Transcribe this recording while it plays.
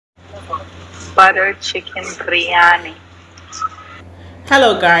butter chicken biryani.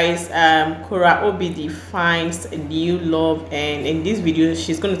 Hello guys, Korra Obidi finds a new love, and in this video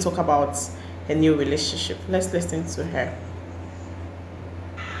she's going to talk about a new relationship. Let's listen to her.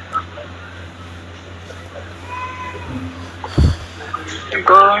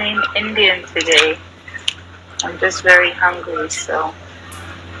 Going Indian today. I'm just very hungry, so.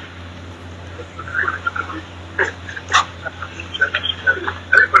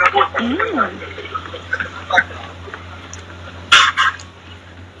 Mm.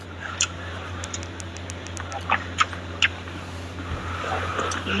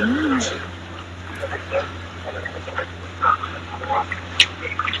 Mm.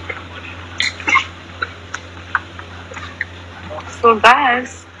 So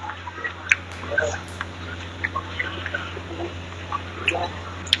guys,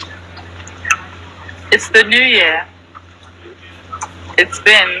 it's the new year. It's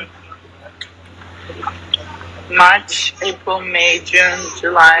been March, April, May, June,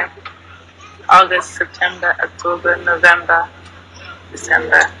 July, August, September, October, November,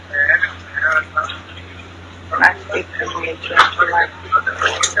 December. March, April, May, June, July.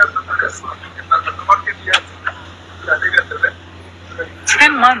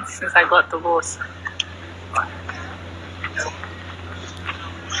 10 months since I got divorced.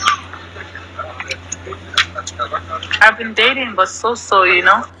 I've been dating, but so, you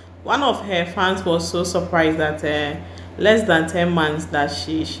know. One of her fans was so surprised that less than 10 months that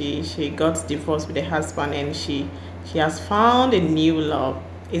she got divorced with her husband, and she has found a new love.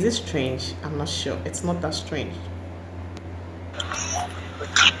 Is it strange? I'm not sure. It's not that strange.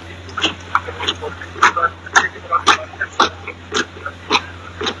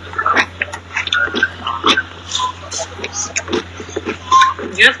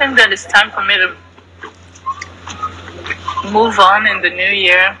 Do you think that it's time for me to move on in the new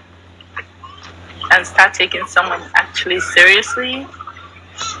year and start taking someone actually seriously?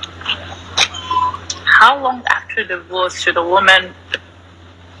 How long after divorce should a woman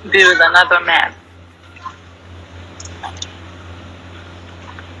be with another man?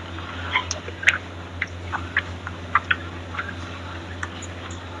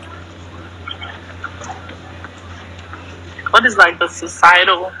 What is like the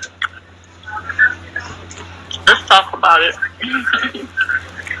societal? Let's talk about it.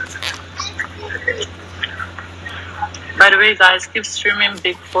 By the way, guys, keep streaming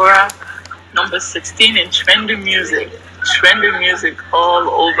Big Korra number 16 in trending music. Trending music all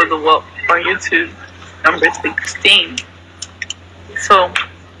over the world on YouTube. Number 16. So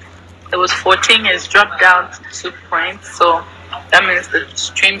it was 14, it's dropped down to 2 points. So that means the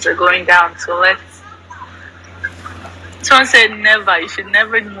streams are going down. So let's. Someone said never. You should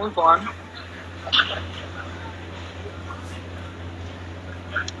never move on.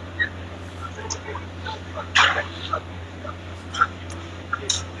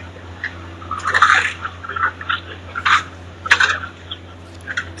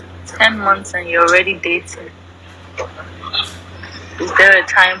 Months and you're already dating. Is there a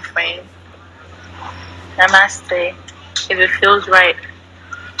time frame? Namaste. If it feels right.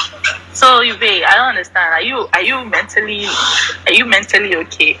 So you babe, I don't understand. Are you mentally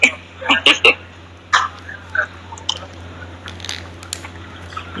okay?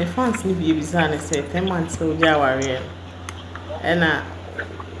 The fans need to be say 10 months so they are real. And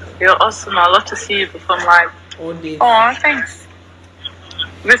you're awesome. I'd love to see you perform live. All day. Oh, thanks.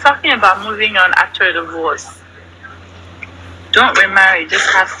 We're talking about moving on after a divorce. Don't remarry, just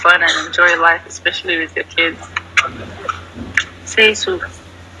have fun and enjoy life, especially with your kids. Say so.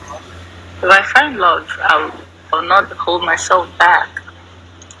 If I find love, I'll not hold myself back.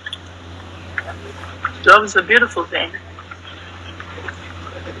 Love is a beautiful thing.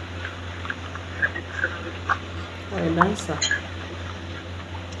 Oh, dancer.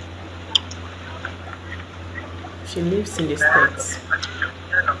 She lives in the States.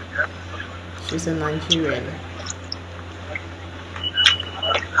 She's a Nigerian.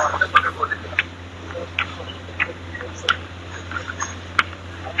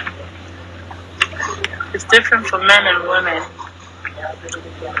 It's different for men and women.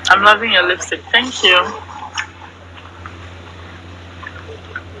 I'm loving your lipstick. Thank you.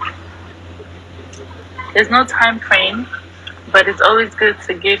 There's no time frame, but it's always good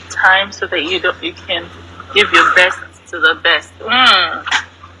to give time so that you can give your best to the best.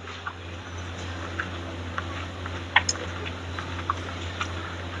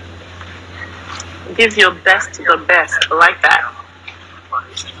 Give your best to the best. I like that.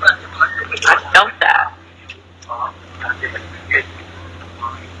 I felt that.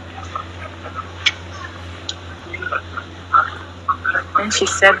 when she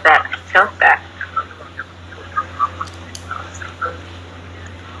said that, I felt that.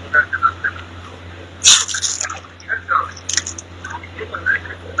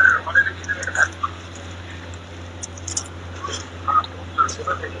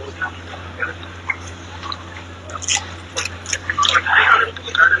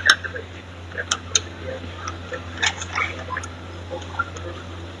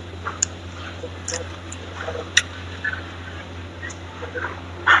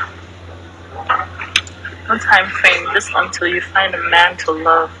 No time frame, just until you find a man to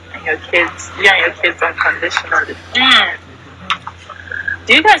love and your kids, you and your kids unconditionally.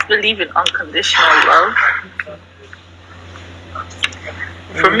 Do you guys believe in unconditional love?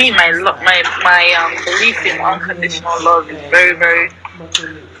 For me, my belief in unconditional love is very, very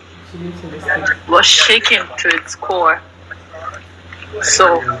was shaken to its core.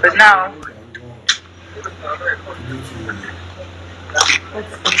 So, but now.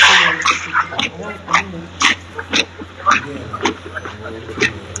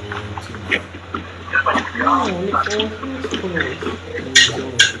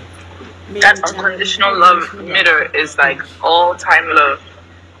 That unconditional love meter is like all-time love.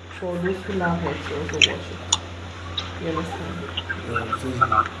 For those who love her to also watch it. You understand?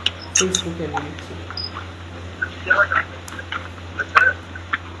 Facebook and YouTube.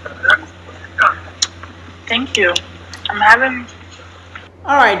 Thank you. I'm having.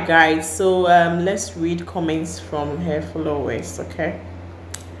 All right, guys. So let's read comments from her followers. Okay.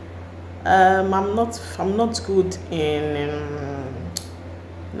 I'm not good in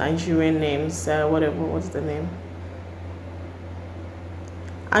Nigerian names. What's the name?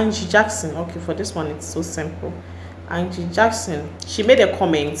 Angie Jackson. Okay, for this one it's so simple. Angie Jackson, she made a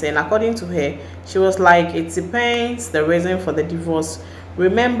comment, and according to her, she was like, it depends the reason for the divorce.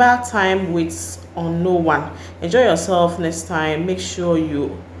 Remember, time waits on no one. Enjoy yourself next time. Make sure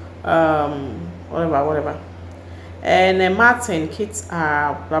you whatever. And Martin, kids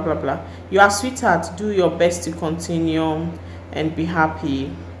are blah blah blah. You are sweetheart. Do your best to continue and be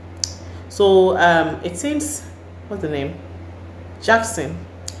happy. So it seems, what's the name? Jackson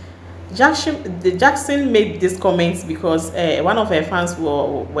made this comments because one of her fans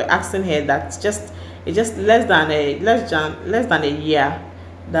were asking her that it's just less than a year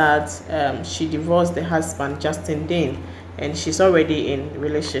that she divorced the husband Justin Dean, and she's already in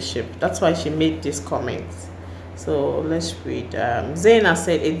relationship. That's why she made this comments. So let's read. Zaina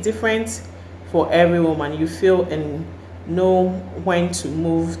said it's different for every woman. You feel and know when to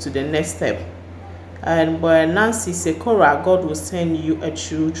move to the next step. And but Nancy said, Korra, God will send you a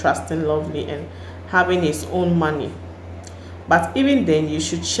true, trusting, lovely, and having his own money. But even then, you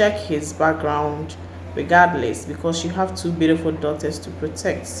should check his background regardless, because you have two beautiful daughters to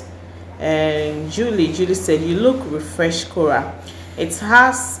protect. And Julie said, you look refreshed, Korra. It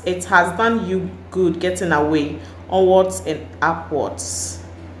has done you good getting away, onwards and upwards.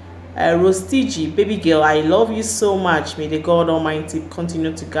 Rostigi, baby girl, I love you so much. May the God Almighty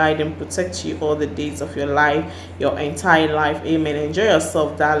continue to guide and protect you all the days of your life, your entire life. Amen. Enjoy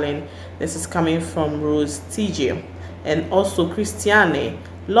yourself, darling. This is coming from Rose TJ. And also Christiane,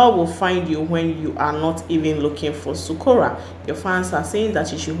 Lord will find you when you are not even looking for. Sukora, your fans are saying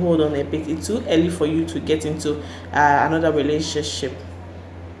that you should hold on a bit. It's too early for you to get into another relationship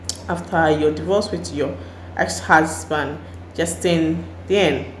after your divorce with your ex-husband Justin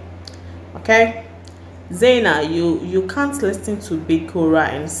Dean. Okay, Zaina, you can't listen to Big Korra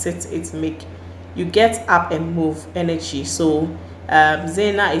and sit it make you get up and move energy. So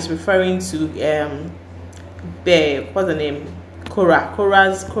Zaina is referring to what's the name,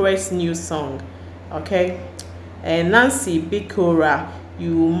 Korra's new song. Okay, and Nancy, Big Korra,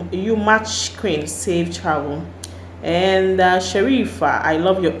 you match queen, safe travel. And Sharifa, I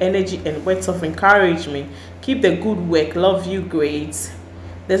love your energy and words of encouragement. Keep the good work. Love you, great.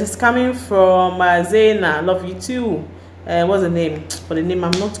 This is coming from Zaina. Love you too. What's the name? For the name,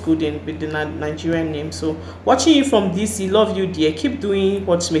 I'm not good with the Nigerian name. So watching you from DC. Love you, dear. Keep doing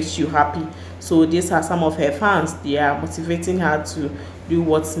what makes you happy. So these are some of her fans. They are motivating her to do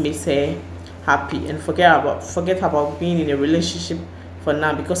what makes her happy and forget about being in a relationship for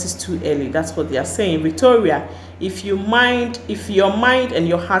now, because it's too early. That's what they are saying. Victoria, if your mind and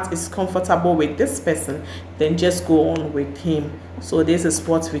your heart is comfortable with this person, then just go on with him. So this is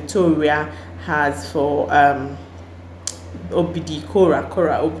what Victoria has for Obidi, Korra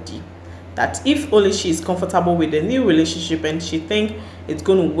Obidi, that if only she is comfortable with the new relationship and she think it's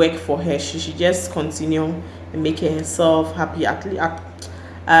going to work for her, she should just continue and make herself happy.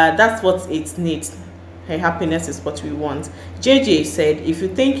 That's what it needs. Her happiness is what we want. JJ said, if you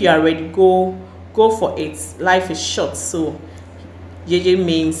think you are ready, go for it. Life is short, so JJ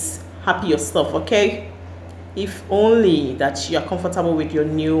means happy yourself, okay? If only that you are comfortable with your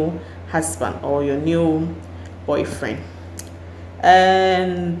new husband or your new boyfriend.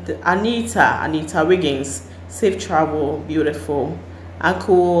 And Anita Wiggins, safe travel, beautiful.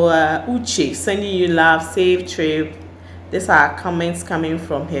 Uncle Uche, sending you love, safe trip. These are comments coming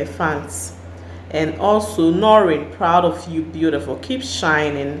from her fans. And also Norrin, proud of you, beautiful, keep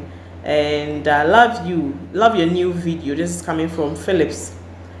shining. And love your new video. This is coming from Phillips.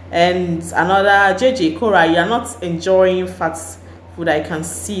 And another JJ, Korra, you are not enjoying fast food. I can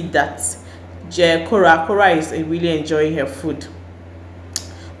see that. Korra is really enjoying her food.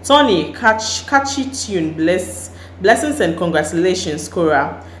 Tony, catchy tune, blessings and congratulations,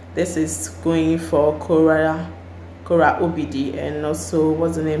 Korra. This is going for Korra Obidi, and also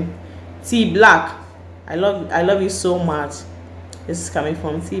what's the name? T Black. I love you so much. This is coming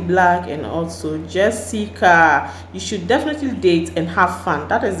from T Black. And also Jessica, you should definitely date and have fun.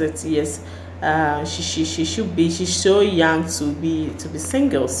 That is it. Yes, she should be. She's so young to be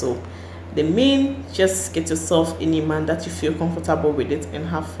single. So the main, just get yourself any man that you feel comfortable with it and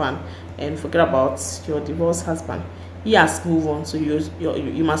have fun, and forget about your divorced husband. He has moved on, so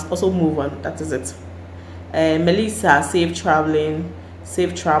you must also move on. That is it. Melissa, safe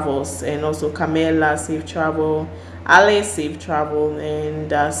travels, and also Camilla, safe travel. Alice, safe travel.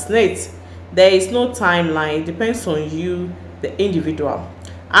 And Snate, there is no timeline. It depends on you, the individual.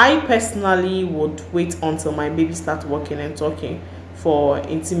 I personally would wait until my baby starts walking and talking for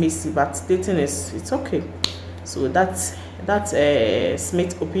intimacy, but dating it's okay. So that's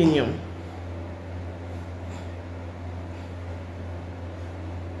Smith's opinion.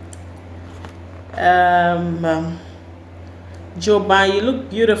 Joban, you look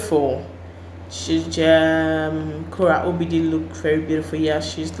beautiful. Korra Obidi look very beautiful. Yeah,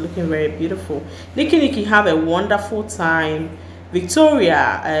 she's looking very beautiful. Nikki, have a wonderful time.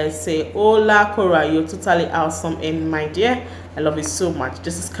 Victoria, say, hola Korra, you're totally awesome, and my dear, I love you so much.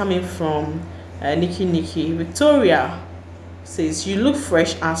 This is coming from Nikki. Victoria says, you look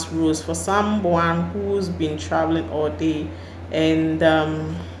fresh as rose for someone who's been traveling all day. And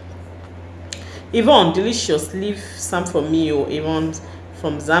Yvonne, delicious, leave some for me. Or Yvonne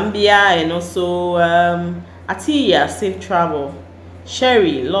from Zambia. And also Atiya, safe travel.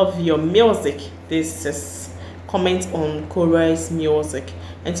 Sherry, love your music. This is comment on Korra's music.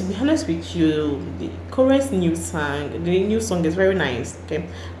 And to be honest with you, the Korra's new song is very nice. Okay,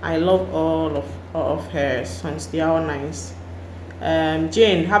 I love all of her songs. They are all nice.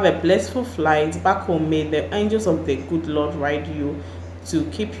 Jane, have a blissful flight back home. May the angels of the good Lord ride you to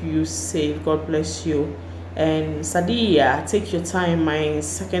keep you safe. God bless you. And Sadia, take your time. My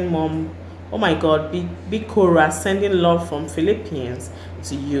second mom. Oh my God, big Korra, sending love from Philippines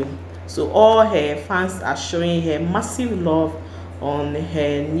to you. So all her fans are showing her massive love on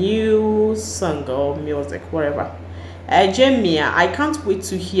her new song or music, whatever. Jemia, I can't wait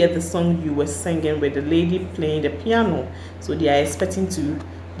to hear the song you were singing with the lady playing the piano. So they are expecting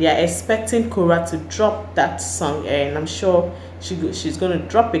Korra to drop that song, and I'm sure she's going to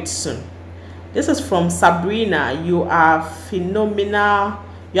drop it soon. This is from Sabrina. You are phenomenal.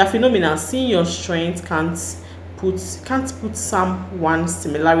 You are phenomenal. Seeing your strength can't put someone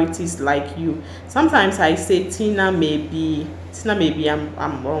similarities like you. Sometimes I say Tina maybe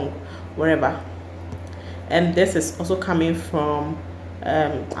I'm wrong, whatever. And this is also coming from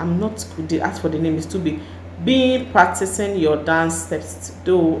I'm not good as for the name is to be practicing your dance steps,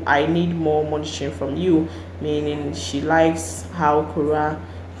 though I need more monitoring from you, meaning she likes how Korra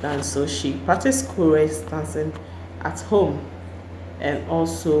dance, so she practices Korra's dancing at home. And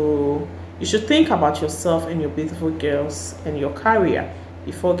also, you should think about yourself and your beautiful girls and your career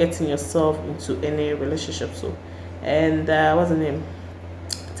before getting yourself into any relationship. So, and what's the name?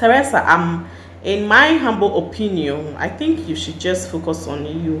 Teresa, in my humble opinion, I think you should just focus on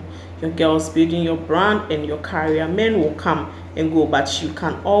your girls, building your brand and your career. Men will come and go, but you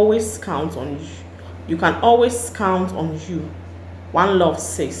can always count on you. You can always count on you. One Love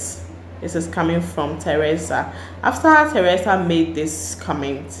says. This is coming from Teresa. After Teresa made this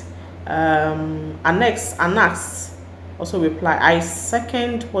comment, Annex also replied, I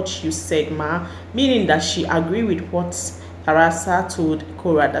second what you said, ma, meaning that she agreed with what Teresa told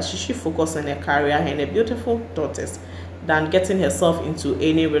Korra, that she should focus on her career and her beautiful daughters than getting herself into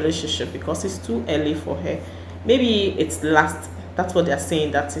any relationship, because it's too early for her. Maybe it's last. That's what they're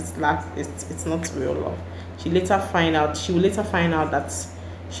saying, that it's last. It's not real love. She will later find out that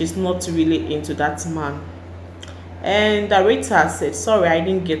she's not really into that man. And the Rita said, sorry, I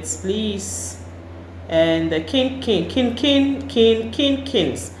didn't get, please. And the kings.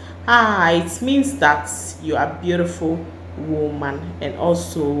 It means that you are beautiful woman. And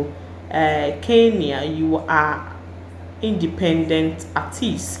also Kenya, you are independent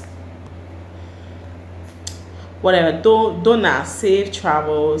artist. Whatever. Donna, safe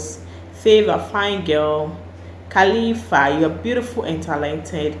travels. Favor, fine girl. Khalifa, you're beautiful and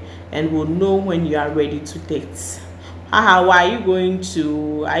talented and will know when you are ready to date. Haha, why are you going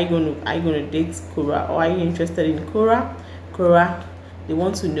to date Korra, or are you interested in Korra? Korra, they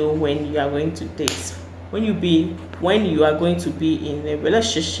want to know when you are going to date. When you are going to be in a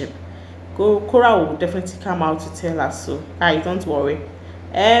relationship. Korra will definitely come out to tell us, so guys, don't worry.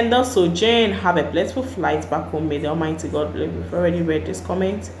 And also, Jane, have a blissful flight back home. May the Almighty God bless you. We've already read this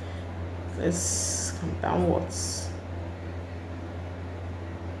comment. Let's come downwards.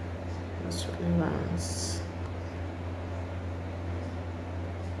 Let's relance.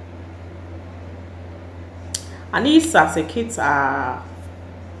 Anissa, the kids are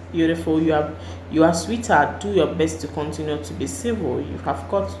beautiful. You are sweetheart. Do your best to continue to be civil. You have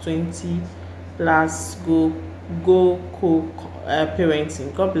got 20 plus. Go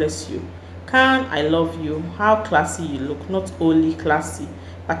parenting. God bless you. Can I love you? How classy you look. Not only classy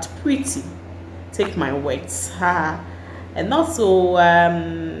but pretty. Take my words. And also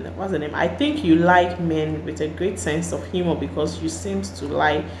what's the name? I think you like men with a great sense of humor because you seem to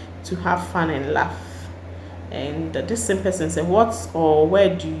like to have fun and laugh. And this same person said, what or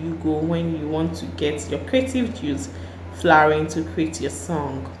where do you go when you want to get your creative juice flowering to create your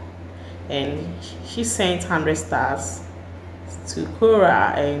song? And she sent 100 stars to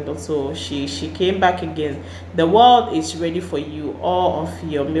Korra, and also she came back again. The world is ready for you. All of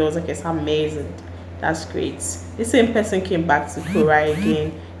your music is amazing. That's great. The same person came back to Korra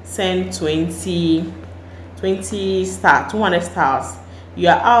again, sent 20 stars, 200 stars. You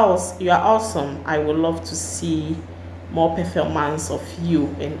are awesome. I would love to see more performance of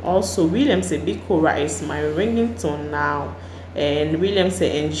you. And also William said, big Korra is my ringing tone now. And William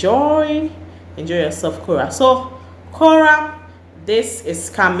said, enjoy yourself, Korra. So Korra, this is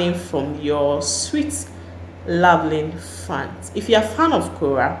coming from your sweet lovely fans. If you're a fan of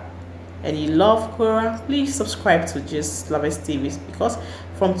Korra and you love Korra, please subscribe to Just Lovers TV, because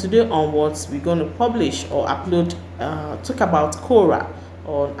from today onwards we're going to publish or upload talk about Korra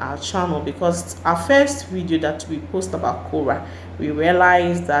on our channel, because our first video that we post about Korra, we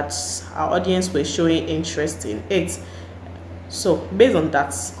realized that our audience were showing interest in it. So based on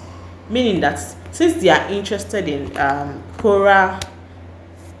that, meaning that since they are interested in Korra,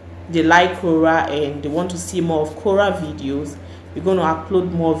 they like Korra and they want to see more of Korra videos, we're going to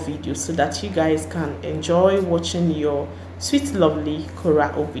upload more videos so that you guys can enjoy watching your sweet lovely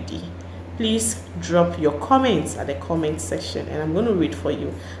Korra Obidi. Please drop your comments at the comment section and I'm going to read for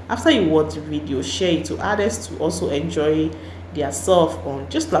you. After you watch the video, share it to others to also enjoy their self on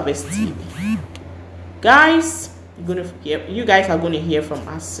Just Lovers TV. Guys, you guys are going to hear from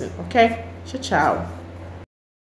us soon. Okay, ciao ciao.